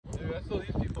so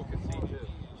these people can see too.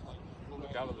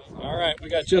 Look out of the sun. All right, we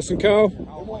got Justin Coe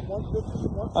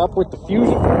up with the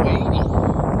Fusion 480.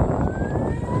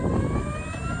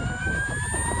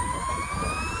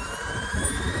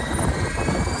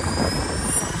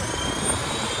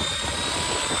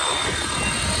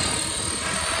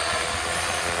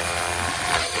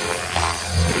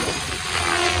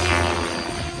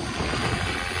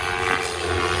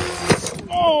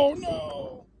 Oh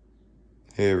no!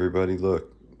 Hey everybody,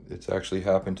 look, it's actually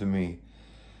happened to me.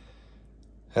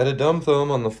 Had a dumb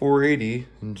thumb on the 480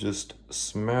 and just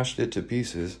smashed it to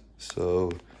pieces.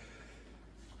 So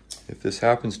if this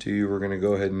happens to you, we're gonna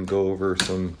go ahead and go over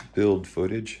some build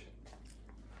footage.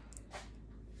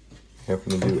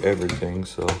 Having to do everything,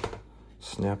 so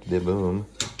snap the boom.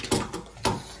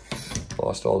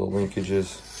 Lost all the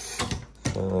linkages.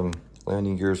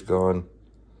 Landing gear's gone.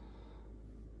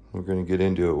 We're going to get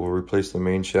into it. We'll replace the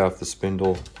main shaft, the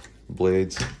spindle,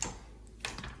 blades,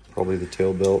 probably the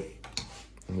tail belt,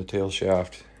 and the tail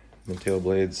shaft, and the tail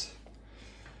blades.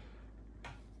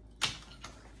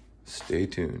 Stay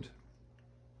tuned.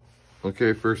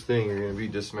 Okay, first thing, you're going to be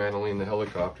dismantling the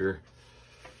helicopter.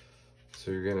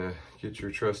 So you're going to get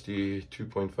your trusty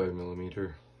 2.5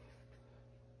 millimeter.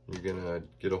 You're going to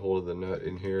get a hold of the nut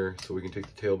in here so we can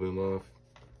take the tail boom off.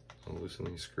 I'll loosen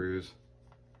these screws.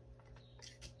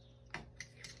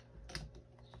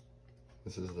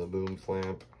 This is the boom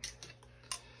clamp.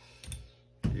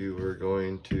 You are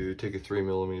going to take a 3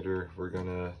 millimeter. We're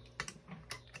gonna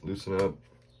loosen up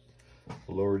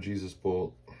the lower Jesus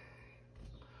bolt.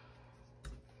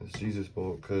 This Jesus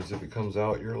bolt, because if it comes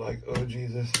out, you're like, oh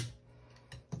Jesus.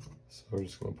 So we're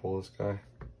just gonna pull this guy.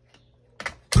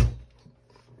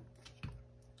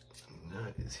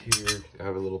 Nut is here. I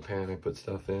have a little pan I put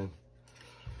stuff in.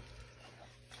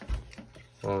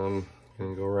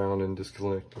 Gonna go around and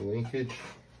disconnect the linkage.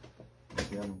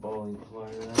 You have a balling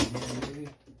plier out here, maybe.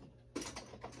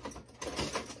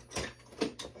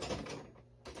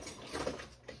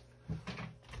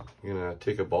 You're gonna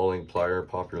take a balling plier,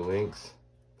 pop your links.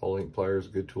 Balling plier is a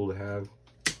good tool to have.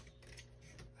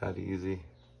 That easy.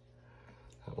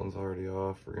 That one's already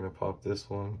off. We're gonna pop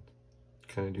this one.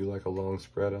 Kind of do like a long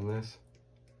spread on this.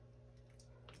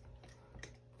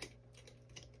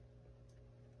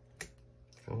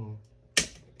 Come on.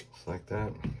 Just like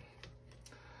that.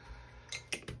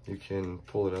 You can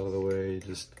pull it out of the way. You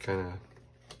just kind of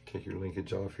take your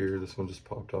linkage off here. This one just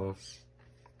popped off.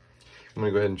 I'm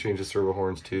gonna go ahead and change the servo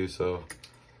horns too. So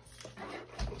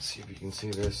let's see if you can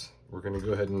see this. We're gonna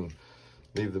go ahead and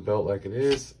leave the belt like it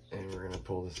is, and we're gonna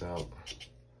pull this out.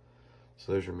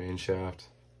 So there's your main shaft.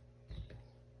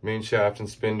 Main shaft and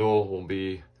spindle will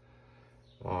be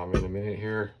in a minute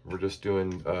here. We're just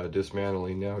doing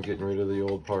dismantling now, getting rid of the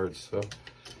old parts. So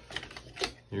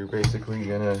you're basically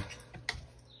gonna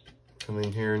come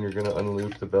in here and you're gonna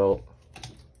unloop the belt.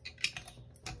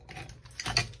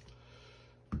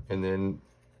 And then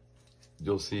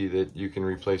you'll see that you can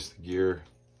replace the gear.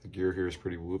 The gear here is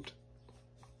pretty whooped.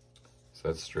 So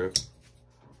that's stripped.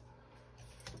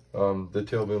 The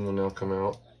tail boom will now come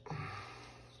out.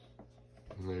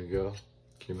 And there you go.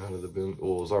 Came out of the boom.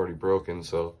 Well, it was already broken,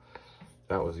 so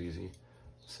that was easy.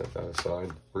 Set that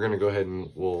aside. We're gonna go ahead and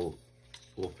we'll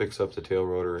fix up the tail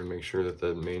rotor and make sure that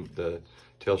the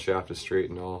tail shaft is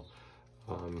straight and all.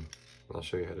 I'll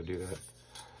show you how to do that.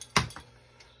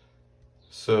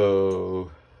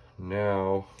 So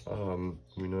now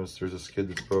we notice there's a skid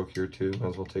that's broke here too. Might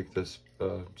as well take this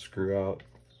screw out.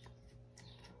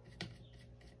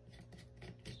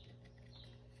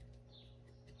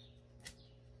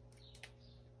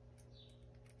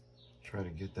 Try to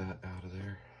get that out of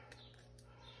there.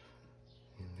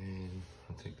 And then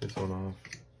I'll take this one off.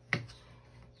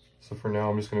 So for now,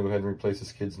 I'm just gonna go ahead and replace the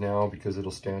skids now because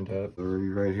it'll stand up. They're already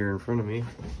right here in front of me.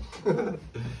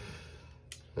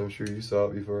 I'm sure you saw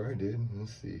it before I did.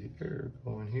 Let's see here,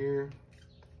 going here.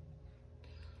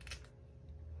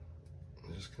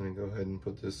 I'm just gonna go ahead and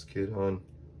put this skid on.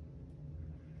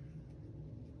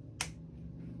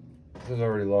 This is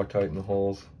already Loctite in the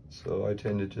holes, so I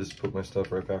tend to just put my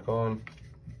stuff right back on.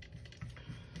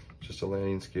 Just a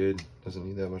landing skid, doesn't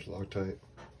need that much Loctite.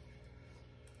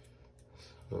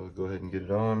 So go ahead and get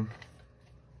it on.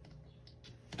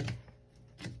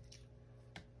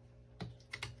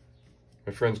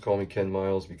 My friends call me Ken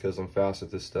Miles because I'm fast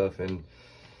at this stuff, and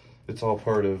it's all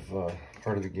part of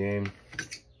the game.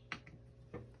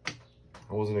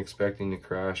 I wasn't expecting to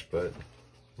crash, but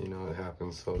you know it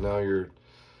happens. So now your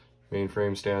main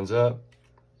frame stands up.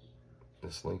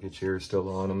 This linkage here is still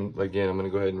on. I'm going to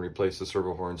go ahead and replace the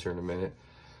servo horns here in a minute.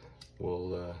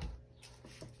 We'll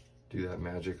do that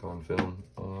magic on film.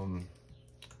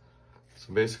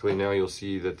 So basically now you'll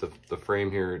see that the frame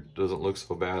here doesn't look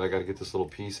so bad. I got to get this little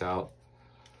piece out.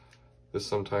 This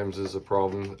sometimes is a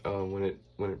problem when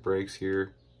it breaks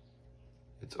here.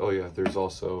 It's, oh yeah, there's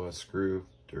also a screw.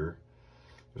 There's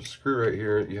a screw right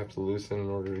here you have to loosen in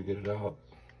order to get it out.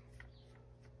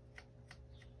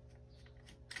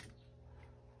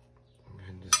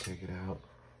 And just take it out.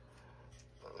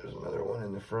 There's another one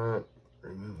in the front.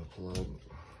 Remove a plug.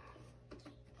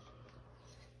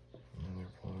 Another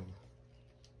plug.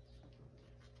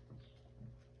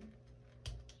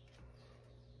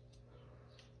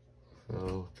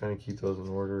 So kind of keep those in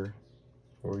order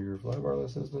for your fly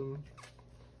barless system.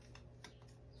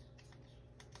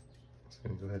 Just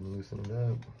gonna go ahead and loosen it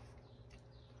up.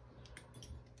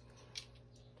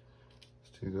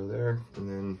 Just two go there, and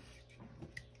then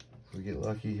if we get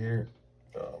lucky here,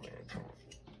 oh man.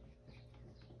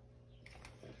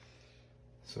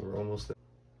 So we're almost there.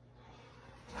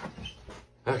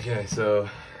 Okay, so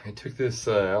I took this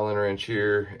Allen wrench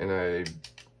here and I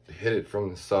hit it from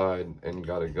the side and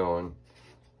got it going.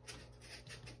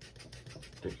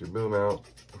 Take your boom out.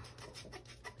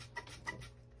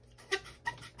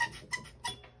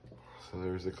 So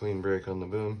there's a clean break on the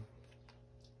boom.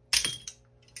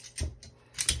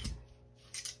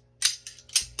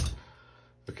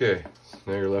 Okay, so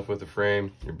now you're left with the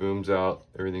frame, your boom's out,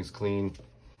 everything's clean.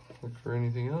 Look for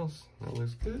anything else, that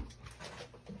looks good.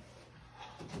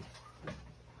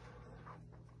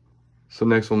 So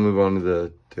next we'll move on to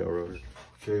the tail rotor.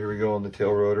 Okay, here we go on the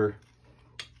tail rotor.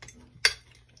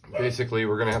 Basically,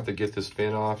 we're gonna have to get this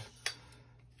fin off,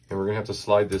 and we're gonna have to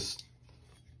slide this,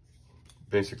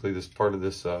 basically this part of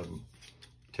this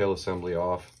tail assembly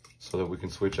off so that we can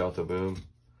switch out the boom.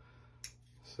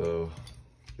 So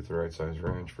get the right size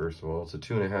wrench first of all. It's a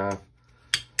 2.5. I'm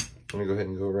gonna go ahead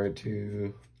and go right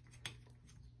to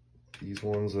these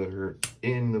ones that are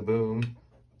in the boom,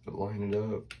 but line it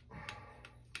up.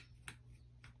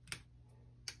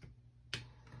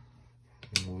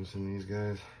 And loosen these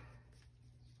guys.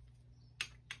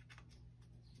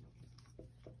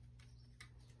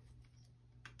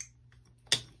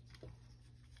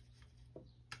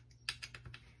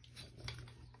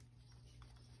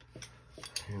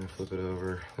 I'm gonna flip it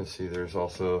over. Let's see, there's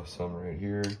also some right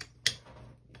here.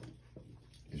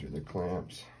 These are the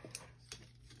clamps.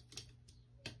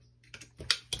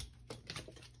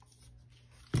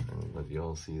 I'll let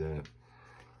y'all see that.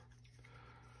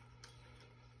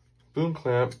 Boom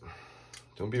clamp.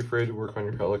 Don't be afraid to work on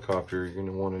your helicopter. You're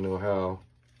gonna wanna know how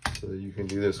so that you can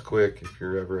do this quick if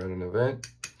you're ever at an event.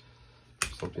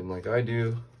 Something like I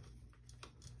do.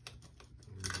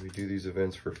 We do these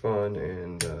events for fun,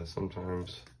 and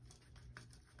sometimes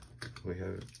we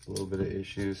have a little bit of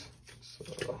issues.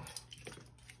 So,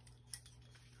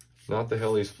 not the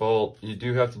heli's fault. You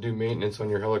do have to do maintenance on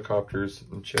your helicopters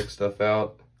and check stuff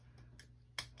out.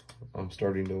 I'm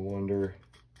starting to wonder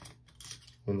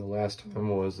when the last time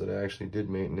was that I actually did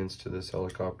maintenance to this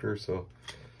helicopter, so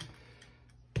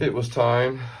it was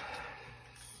time.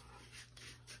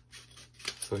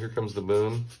 So here comes the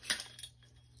boom.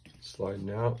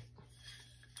 Sliding out.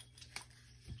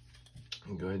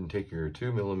 And go ahead and take your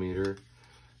 2mm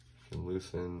and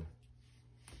loosen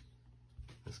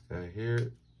this guy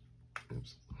here.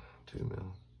 Oops, 2mm.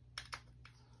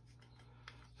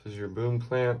 This is your boom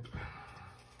clamp.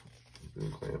 The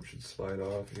boom clamp should slide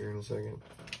off here in a second.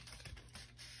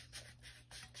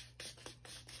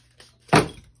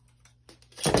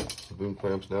 The boom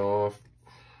clamp's now off.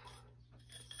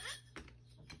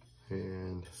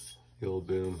 And the old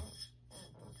boom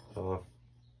off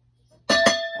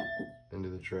into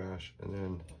the trash, and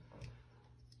then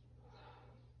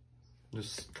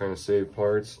just kind of save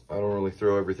parts. I don't really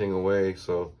throw everything away,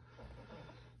 so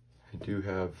I do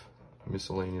have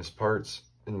miscellaneous parts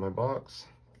in my box.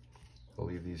 I'll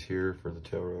leave these here for the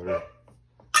tail rotor.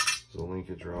 There's a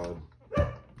linkage rod.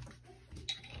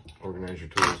 Organize your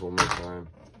tools one more time.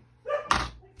 You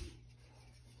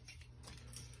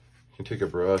can take a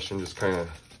brush and just kind of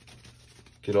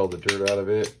get all the dirt out of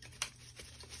it.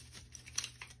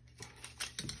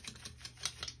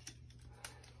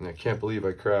 And I can't believe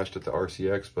I crashed at the RC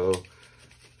Expo.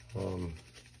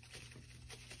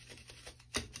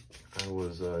 I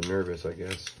was nervous, I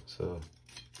guess. So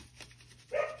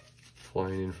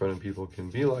flying in front of people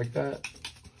can be like that.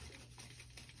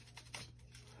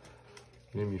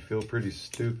 Made me feel pretty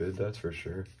stupid, that's for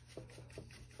sure.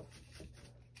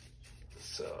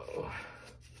 So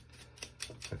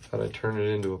I thought I'd turn it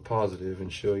into a positive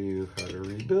and show you how to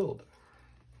rebuild.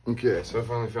 Okay, so I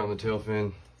finally found the tail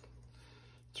fin.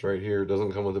 It's right here. It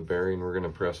doesn't come with a bearing. We're gonna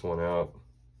press one out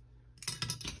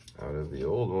of the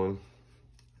old one.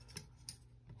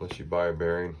 unless you buy a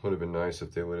bearing. Would have been nice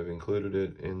if they would have included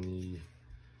it in the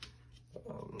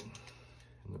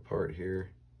part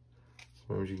here.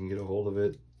 Sometimes you can get a hold of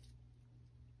it.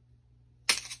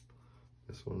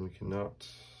 This one we cannot.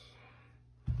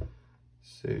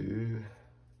 So,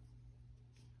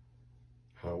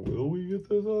 how will we get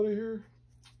this out of here?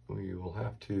 We will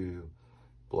have to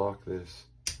block this.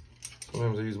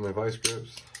 Sometimes I use my vice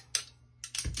grips.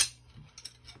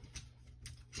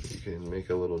 You can make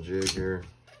a little jig here.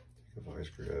 Take a vice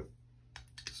grip.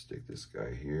 Stick this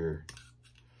guy here.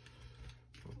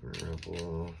 Open it up a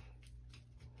little.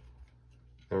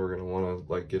 Now we're gonna want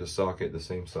to like get a socket the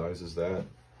same size as that.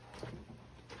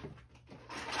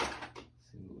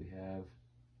 See what we have.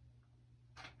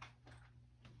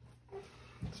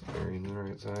 This bearing the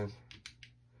right size.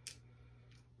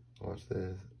 Watch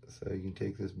this. So you can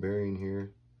take this bearing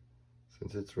here,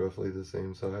 since it's roughly the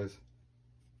same size.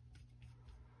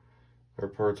 Our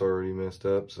part's already messed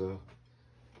up, so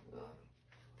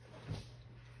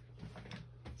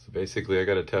basically I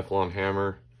got a Teflon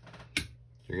hammer.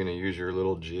 You're gonna use your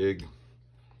little jig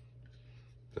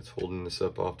that's holding this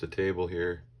up off the table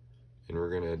here, and we're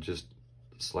gonna just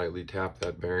slightly tap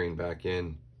that bearing back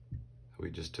in that we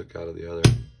just took out of the other.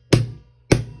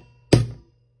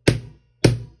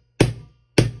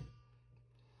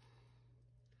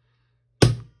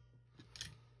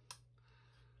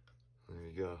 There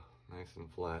you go, nice and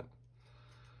flat.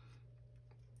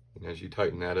 And as you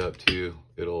tighten that up too,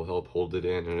 it'll help hold it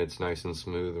in, and it's nice and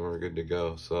smooth, and we're good to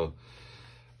go. So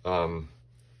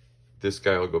this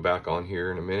guy will go back on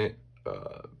here in a minute,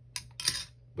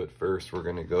 but first we're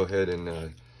going to go ahead and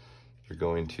you're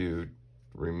going to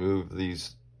remove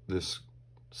this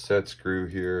set screw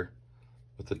here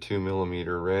with a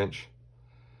 2mm wrench.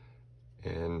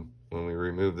 And when we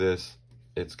remove this,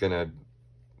 it's going to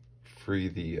free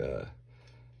the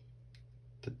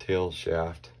tail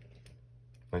shaft.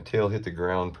 My tail hit the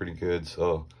ground pretty good,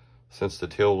 so since the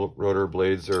tail rotor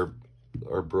blades are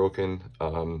broken,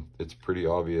 it's pretty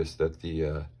obvious that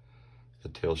the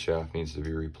tail shaft needs to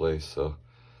be replaced. So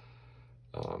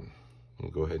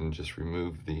we'll go ahead and just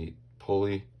remove the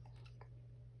pulley,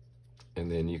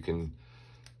 and then you can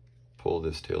pull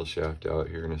this tail shaft out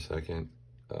here in a second.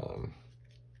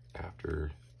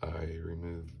 After I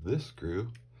remove this screw,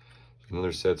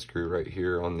 another set screw right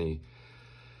here on the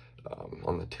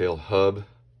tail hub.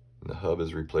 And the hub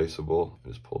is replaceable. I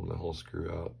just pulled my whole screw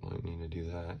out. I don't need to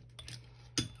do that.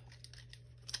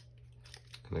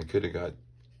 And I could have got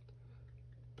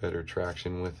better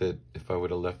traction with it if I would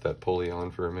have left that pulley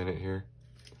on for a minute here.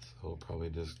 So I'll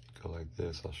probably just go like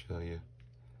this. I'll show you.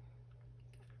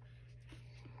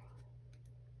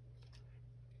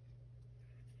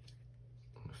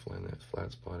 I'm gonna find that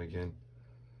flat spot again.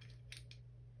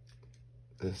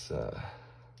 This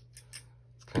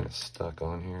it's kind of stuck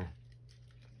on here.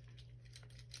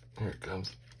 Here it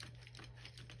comes.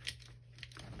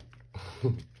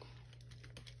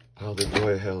 Oh, the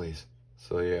joy of helis.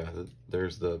 So yeah,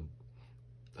 there's the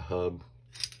hub.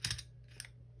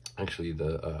 Actually,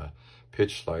 the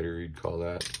pitch slider, you'd call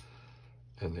that.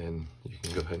 And then you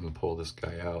can go ahead and pull this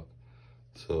guy out.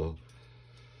 So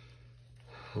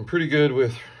I'm pretty good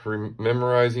with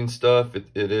memorizing stuff.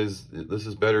 This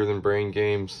is better than brain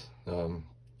games.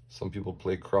 Some people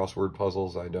play crossword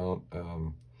puzzles. I don't.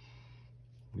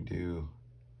 We do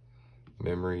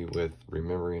memory with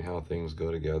remembering how things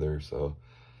go together. So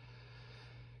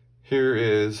here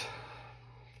is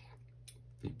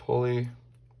the pulley,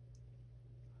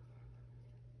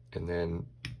 and then,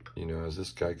 you know, as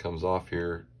this guy comes off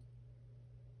here,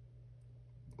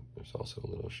 there's also a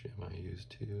little shim I use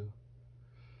too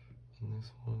on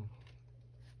this one.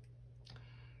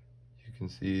 You can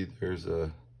see there's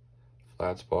a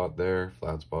flat spot there.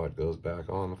 Flat spot goes back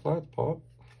on the flat spot.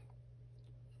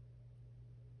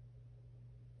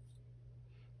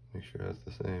 Make sure that's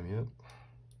the same, yep.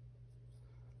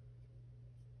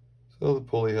 So the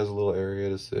pulley has a little area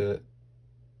to sit.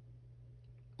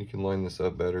 You can line this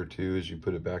up better too as you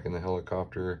put it back in the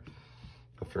helicopter.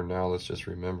 But for now, let's just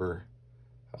remember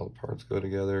how the parts go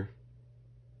together.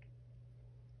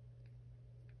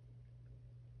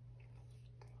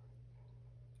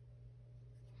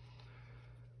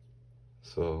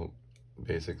 So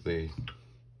basically,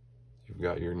 you've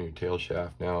got your new tail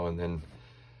shaft now, and then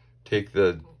take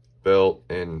the belt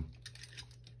and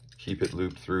keep it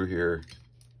looped through here,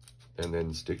 and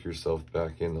then stick yourself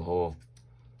back in the hole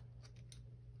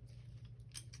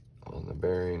on the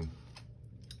bearing,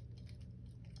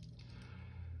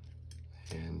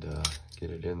 and get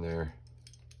it in there.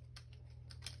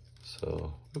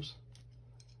 So, oops.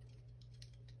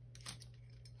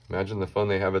 Imagine the fun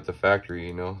they have at the factory,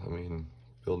 you know? I mean,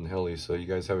 building helis, so you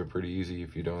guys have it pretty easy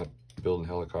if you don't building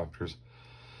helicopters.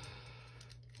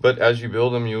 But as you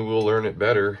build them, you will learn it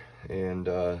better, and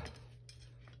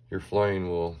your flying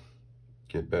will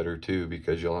get better too,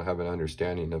 because you'll have an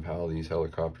understanding of how these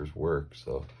helicopters work.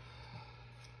 So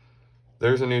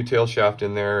there's a new tail shaft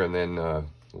in there, and then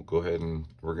we'll go ahead and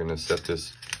we're gonna set this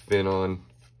fin on,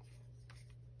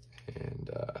 and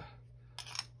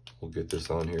we'll get this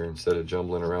on here. Instead of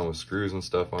jumbling around with screws and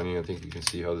stuff on you, I think you can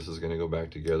see how this is gonna go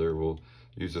back together. We'll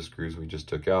use the screws we just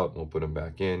took out, and we'll put them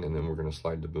back in, and then we're gonna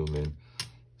slide the boom in.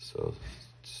 So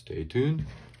stay tuned.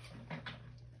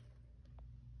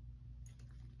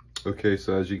 Okay,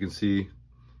 so as you can see,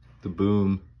 the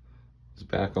boom is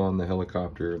back on the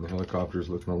helicopter, and the helicopter is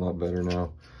looking a lot better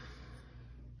now.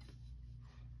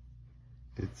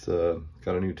 It's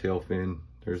got a new tail fin.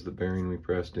 There's the bearing we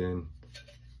pressed in,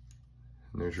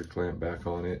 and there's your clamp back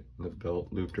on it, and the belt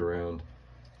looped around.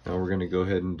 Now we're going to go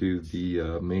ahead and do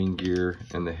the main gear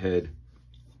and the head,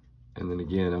 and then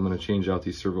again I'm going to change out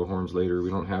these servo horns later. We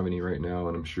don't have any right now,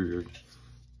 and I'm sure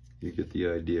you get the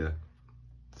idea.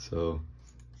 So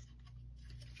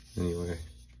anyway,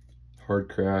 hard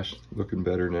crash, looking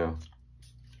better now.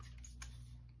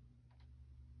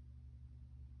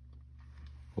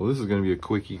 Well, this is going to be a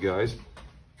quickie, guys,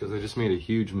 because I just made a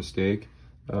huge mistake.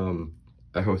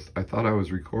 I thought I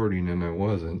was recording and I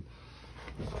wasn't.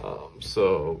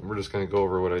 So we're just going to go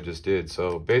over what I just did.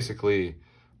 So basically,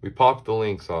 we popped the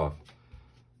links off.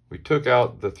 We took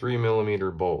out the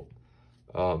 3mm bolt.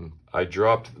 I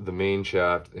dropped the main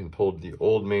shaft and pulled the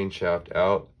old main shaft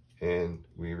out, and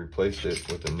we replaced it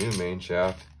with a new main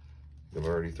shaft. I've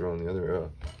already thrown the other,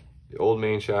 the old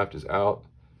main shaft is out.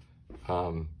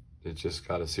 It's just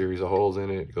got a series of holes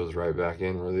in it. It goes right back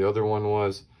in where the other one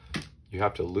was. You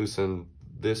have to loosen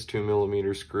this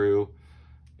 2mm screw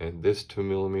and this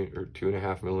 2mm or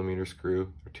 2.5mm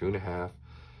screw, or 2.5,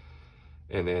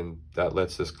 and then that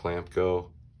lets this clamp go.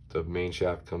 The main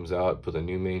shaft comes out, put the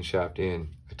new main shaft in.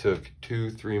 I took 2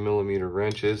 3mm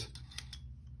wrenches.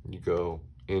 You go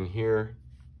in here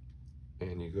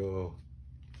and you go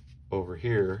over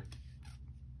here.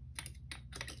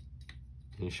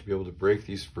 You should be able to break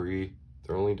these free.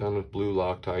 They're only done with blue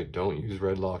Loctite. Don't use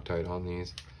red Loctite on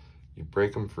these. You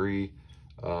break them free.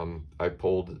 I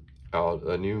pulled out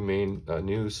a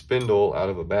new spindle out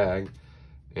of a bag,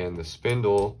 and the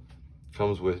spindle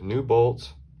comes with new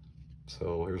bolts.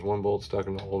 So here's one bolt stuck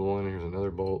in the old one. Here's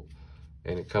another bolt,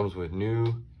 and it comes with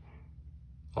new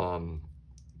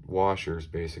washers.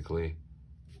 Basically,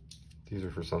 these are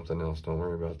for something else. Don't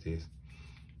worry about these.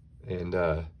 And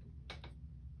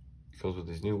comes with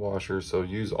these new washers, so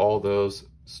use all those,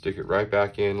 stick it right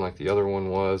back in like the other one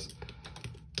was.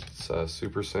 It's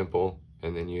super simple,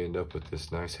 and then you end up with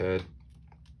this nice head.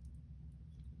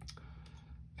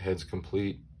 The head's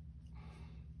complete.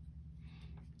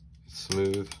 It's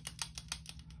smooth.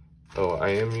 Oh,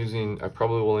 I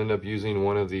probably will end up using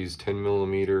one of these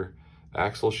 10mm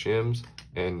axle shims,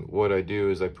 and what I do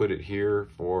is I put it here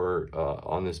for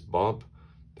on this bump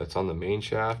that's on the main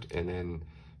shaft, and then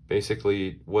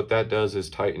basically what that does is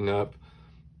tighten up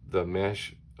the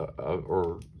mesh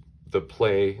or the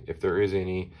play, if there is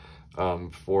any,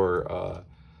 for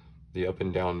the up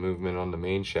and down movement on the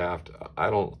main shaft. I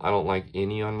don't like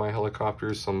any on my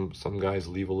helicopters. Some guys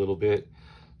leave a little bit.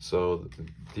 So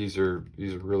these are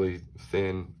really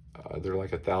thin. They're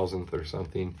like 1/1000th or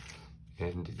something,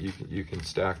 and you can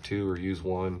stack 2 or use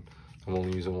 1. I'm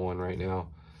only using 1 right now,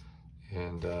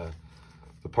 and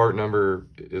the part number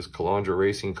is Calandra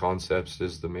Racing Concepts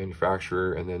is the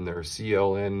manufacturer, and then their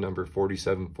CLN number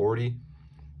 4740,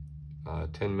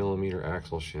 10mm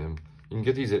axle shim. You can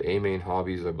get these at A-Main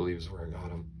Hobbies, I believe is where I got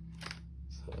them.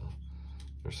 So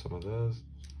there's some of those.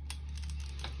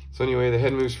 So anyway, the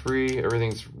head moves free,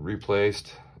 everything's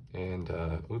replaced, and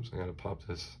oops, I gotta pop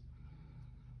this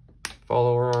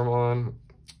follower arm on,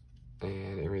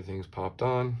 and everything's popped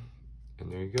on,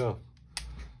 and there you go.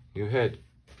 New head.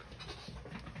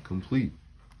 Complete.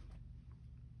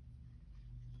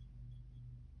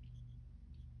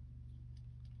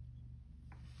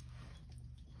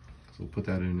 So we'll put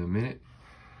that in a minute.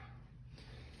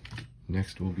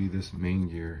 Next will be this main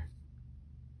gear.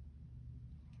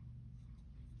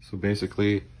 So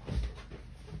basically,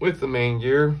 with the main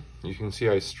gear, you can see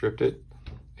I stripped it,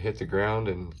 hit the ground,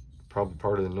 and probably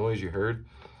part of the noise you heard.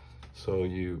 So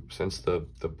since the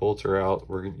bolts are out,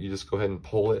 you just go ahead and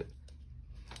pull it.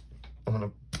 I'm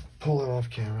gonna pull it off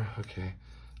camera. Okay,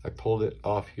 I pulled it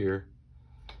off here.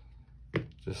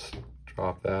 Just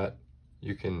drop that.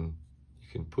 You can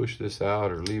push this out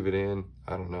or leave it in.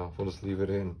 I don't know. We'll just leave it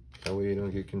in. That way you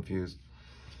don't get confused.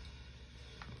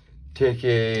 Take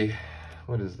a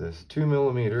what is this?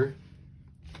 2mm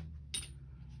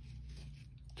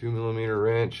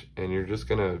wrench, and you're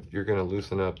gonna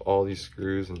loosen up all these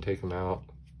screws and take them out,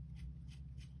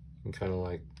 and kind of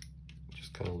like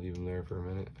just kind of leave them there for a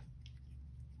minute.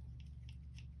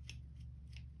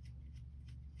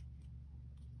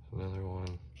 Another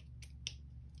one.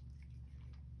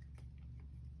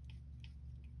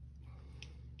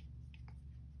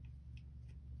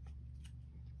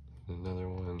 Another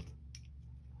one.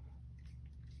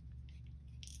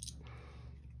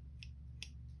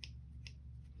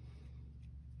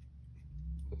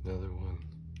 Another one.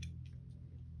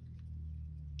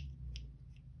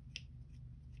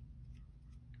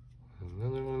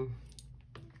 Another one.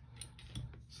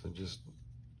 So just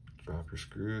drop your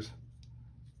screws.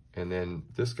 And then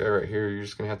this guy right here, you're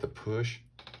just gonna have to push.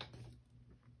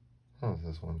 How does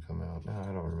this one come out? No, I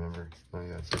don't remember. Oh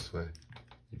yeah, it's this way.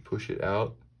 You push it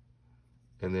out,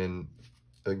 and then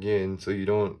again, so you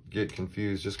don't get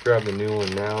confused, just grab the new one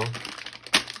now.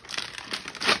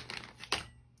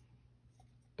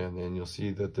 And then you'll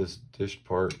see that this dish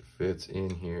part fits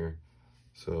in here.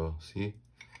 So see,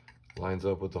 lines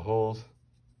up with the holes.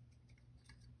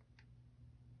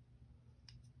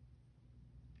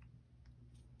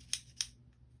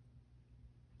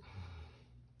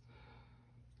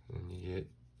 And you get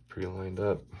pre-lined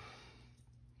up.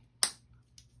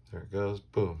 There it goes,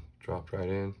 boom, dropped right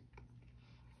in.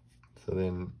 So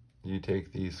then you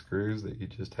take these screws that you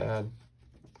just had.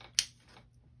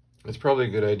 It's probably a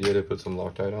good idea to put some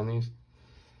Loctite on these.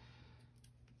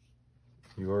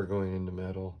 You are going into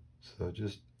metal, so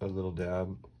just a little dab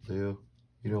will do.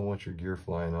 You don't want your gear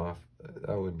flying off.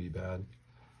 That would be bad.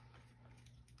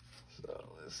 So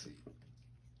let's see.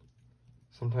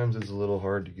 Sometimes it's a little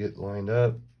hard to get lined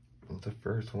up with the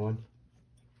first one.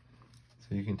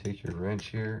 So you can take your wrench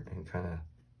here and kind of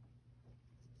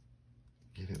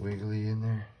get it wiggly in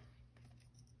there.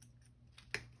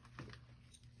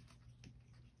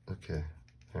 Okay,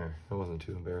 there, that wasn't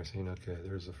too embarrassing. Okay,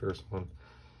 there's the first one.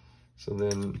 So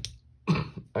then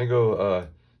I go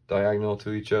diagonal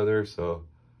to each other, so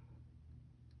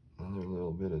another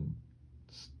little bit of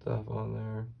stuff on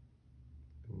there.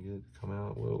 Get it to come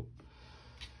out. Whoa.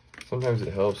 Sometimes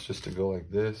it helps just to go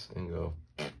like this and go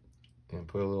and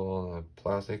put a little on the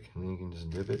plastic, and then you can just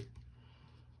dip it.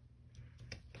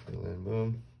 And then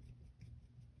boom.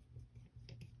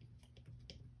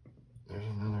 There's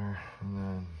another, and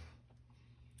then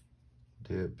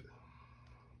dip,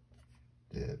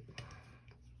 dip.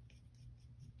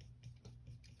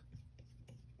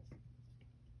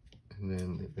 And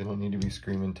then they don't need to be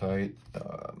screaming tight.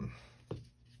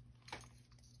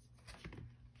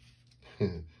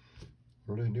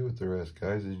 What did I do with the rest,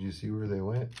 guys? Did you see where they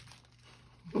went?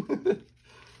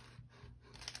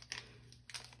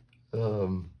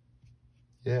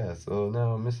 Yeah, so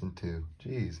now I'm missing two.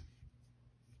 Jeez.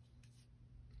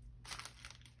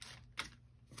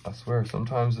 I swear,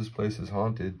 sometimes this place is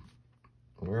haunted.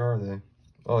 Where are they?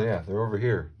 Oh yeah, they're over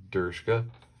here, Dershka.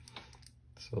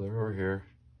 So they're over here.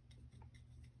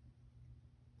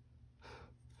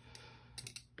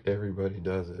 Everybody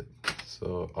does it.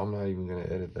 So I'm not even gonna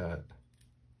edit that.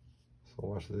 So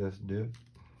watch this dip.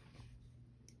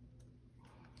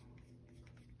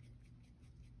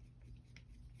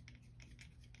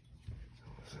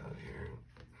 What's out here?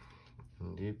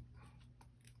 And deep.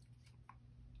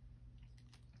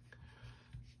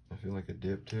 I feel like a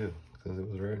dip too, because it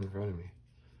was right in front of me.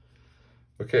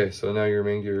 Okay, so now your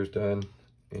main gear is done,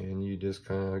 and you just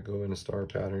kind of go in a star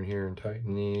pattern here and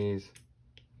tighten these.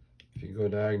 If you go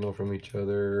diagonal from each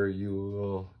other, you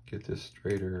will get this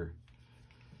straighter.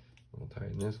 We'll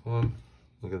tighten this one.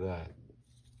 Look at that.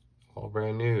 All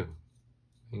brand new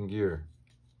in gear.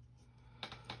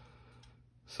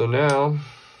 So now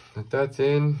that that's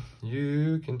in,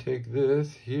 you can take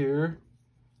this here,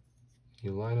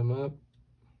 you line them up,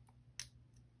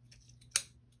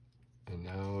 and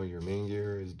now your main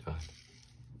gear is done.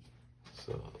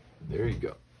 So there you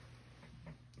go.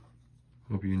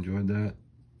 Hope you enjoyed that.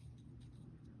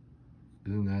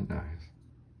 Isn't that nice?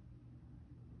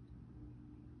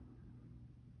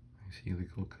 Nice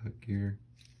helical cut gear.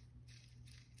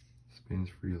 Spins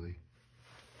freely.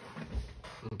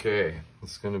 Okay,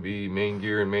 it's going to be main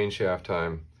gear and main shaft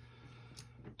time.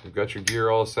 You've got your gear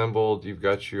all assembled. You've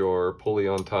got your pulley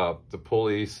on top. The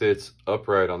pulley sits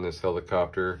upright on this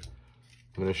helicopter.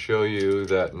 I'm going to show you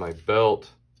that my belt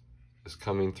is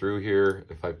coming through here.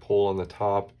 If I pull on the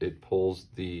top, it pulls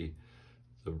the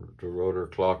rotor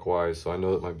clockwise, so I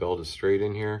know that my belt is straight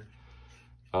in here.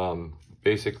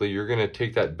 Basically, you're going to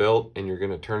take that belt and you're going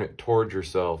to turn it towards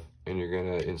yourself, and you're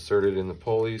going to insert it in the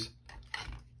pulleys.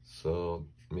 So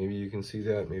Maybe you can see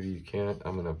that, maybe you can't.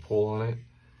 I'm gonna pull on it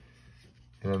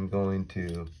and I'm going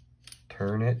to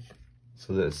turn it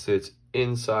so that it sits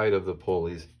inside of the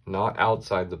pulleys, not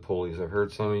outside the pulleys. I've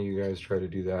heard some of you guys try to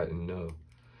do that and no.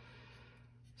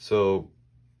 So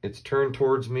it's turned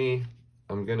towards me.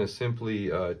 I'm gonna simply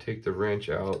take the wrench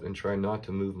out and try not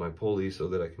to move my pulley so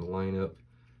that I can line up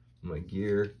my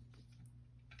gear.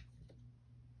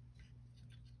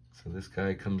 So this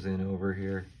guy comes in over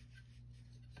here.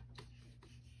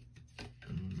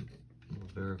 And we'll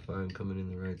verify I'm coming in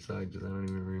the right side because I don't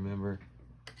even remember.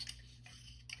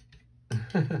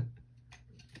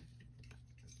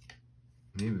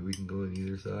 Maybe we can go on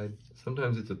either side.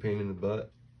 Sometimes it's a pain in the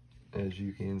butt, as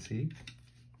you can see.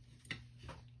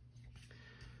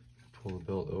 Pull the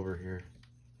belt over here.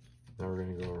 Now we're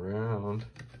gonna go around.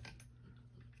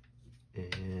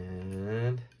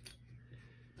 And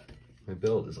my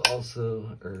belt is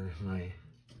also,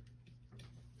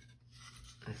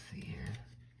 let's see here.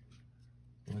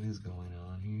 What is going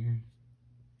on here?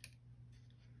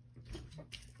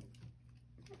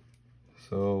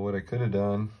 So what I could have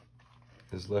done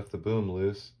is left the boom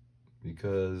loose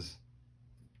because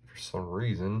for some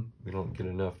reason we don't get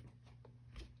enough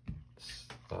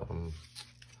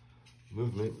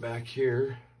movement back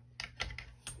here.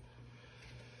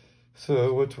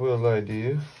 So what will I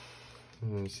do?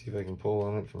 I'm gonna see if I can pull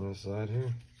on it from this side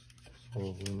here.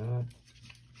 Probably not.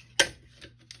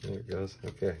 There it goes.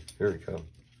 Okay, here we come.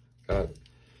 Got it.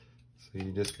 So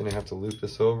you're just gonna have to loop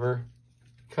this over.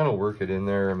 Kind of work it in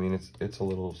there. I mean, it's a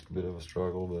little bit of a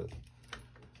struggle, but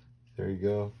there you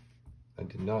go. I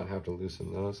did not have to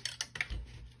loosen those.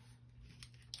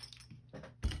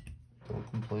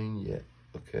 Don't complain yet.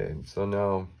 Okay, so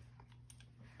now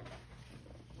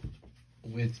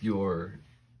with your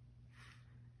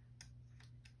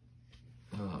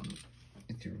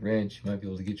wrench, you might be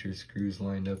able to get your screws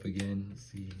lined up again. Let's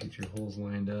see, get your holes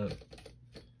lined up.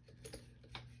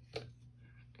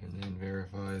 And then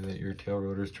verify that your tail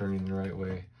rotor is turning the right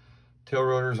way. Tail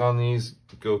rotors on these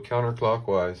go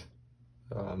counterclockwise.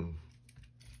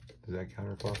 Is that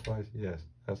counterclockwise? Yes,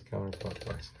 that's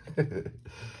counterclockwise.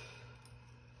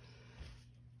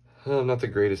 I'm not the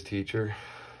greatest teacher.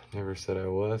 Never said I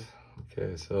was.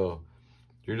 Okay, so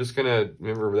you're just gonna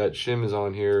remember that shim is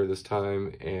on here this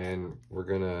time, and we're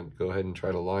gonna go ahead and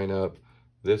try to line up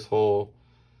this hole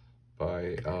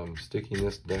by sticking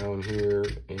this down here,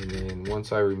 and then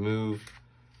once I remove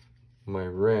my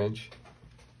wrench,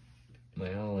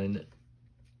 my Allen,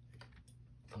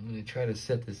 I'm gonna try to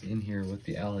set this in here with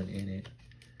the Allen in it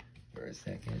for a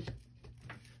second.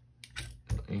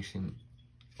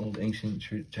 Old ancient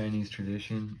Chinese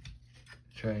tradition,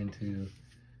 trying to,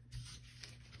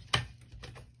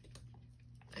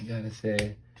 I gotta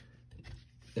say,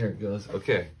 there it goes.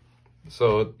 Okay,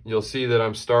 so you'll see that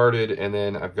I'm started, and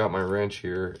then I've got my wrench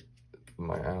here,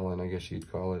 my Allen, I guess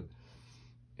you'd call it.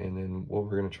 And then what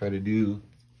we're gonna try to do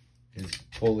is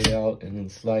pull it out and then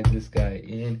slide this guy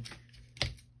in.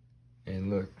 And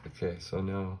look, okay, so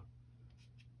now,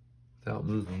 without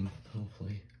moving,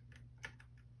 hopefully.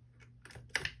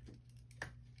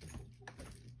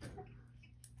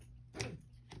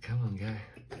 Come on, guy.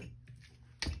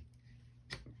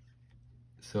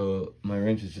 So my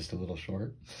wrench is just a little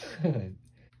short. And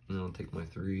I'll take my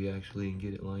 3 actually and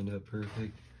get it lined up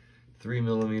perfect.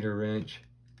 3mm wrench.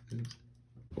 Oops.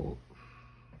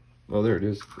 Oh, there it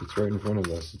is. It's right in front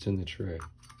of us. It's in the tray.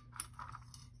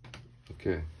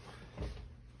 Okay.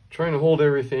 Trying to hold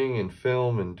everything and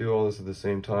film and do all this at the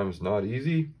same time is not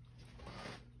easy.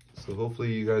 So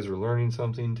hopefully you guys are learning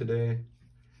something today.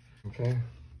 Okay.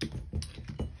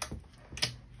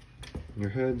 Your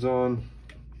head's on.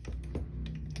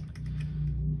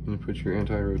 I'm gonna put your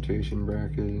anti-rotation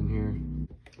bracket in here.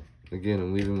 Again,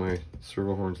 I'm leaving my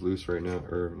servo horns loose right now,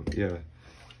 or yeah,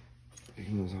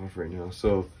 taking those off right now.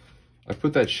 So I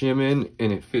put that shim in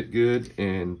and it fit good,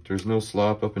 and there's no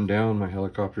slop up and down. My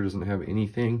helicopter doesn't have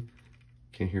anything.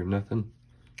 Can't hear nothing.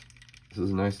 This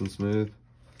is nice and smooth.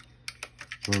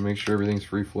 I wanna make sure everything's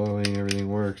free flowing, everything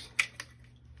works.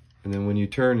 And then when you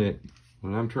turn it,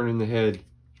 when I'm turning the head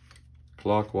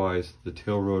clockwise, the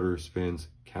tail rotor spins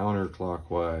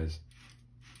counterclockwise.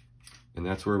 And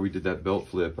that's where we did that belt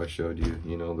flip I showed you.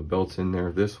 You know, the belt's in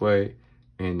there this way,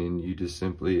 and then you just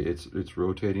simply, it's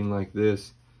rotating like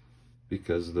this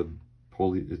because the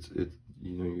pulley,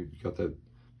 you know, you got that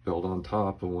belt on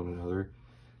top of one another,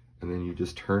 and then you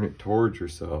just turn it towards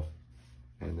yourself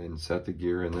and then set the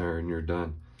gear in there and you're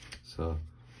done. So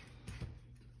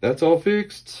that's all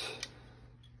fixed.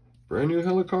 Brand new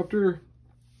helicopter.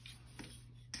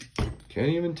 Can't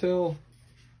even tell.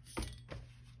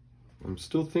 I'm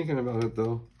still thinking about it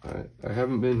though. I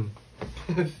haven't been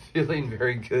feeling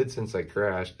very good since I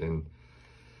crashed, and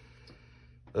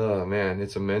oh man,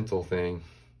 it's a mental thing.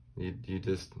 You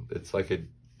just, it's like it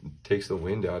takes the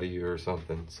wind out of you or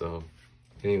something. So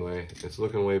anyway, it's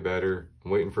looking way better.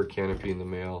 I'm waiting for a canopy in the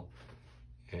mail,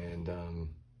 and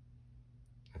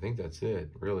I think that's it,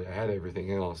 really. I had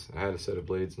everything else. I had a set of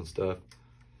blades and stuff.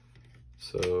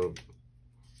 So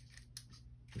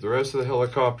the rest of the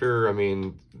helicopter, I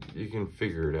mean, you can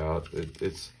figure it out.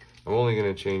 I'm only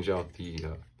going to change out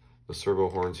the servo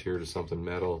horns here to something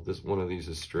metal. This one of these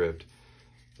is stripped,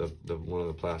 one of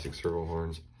the plastic servo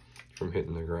horns from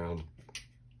hitting the ground.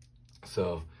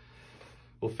 So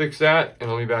we'll fix that, and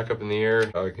I'll be back up in the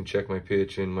air. I can check my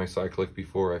pitch and my cyclic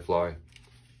before I fly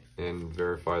and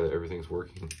verify that everything's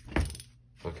working.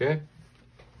 Okay?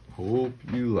 Hope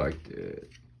you liked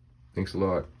it. Thanks a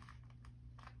lot.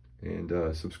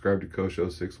 And subscribe to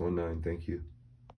Kosho619. Thank you.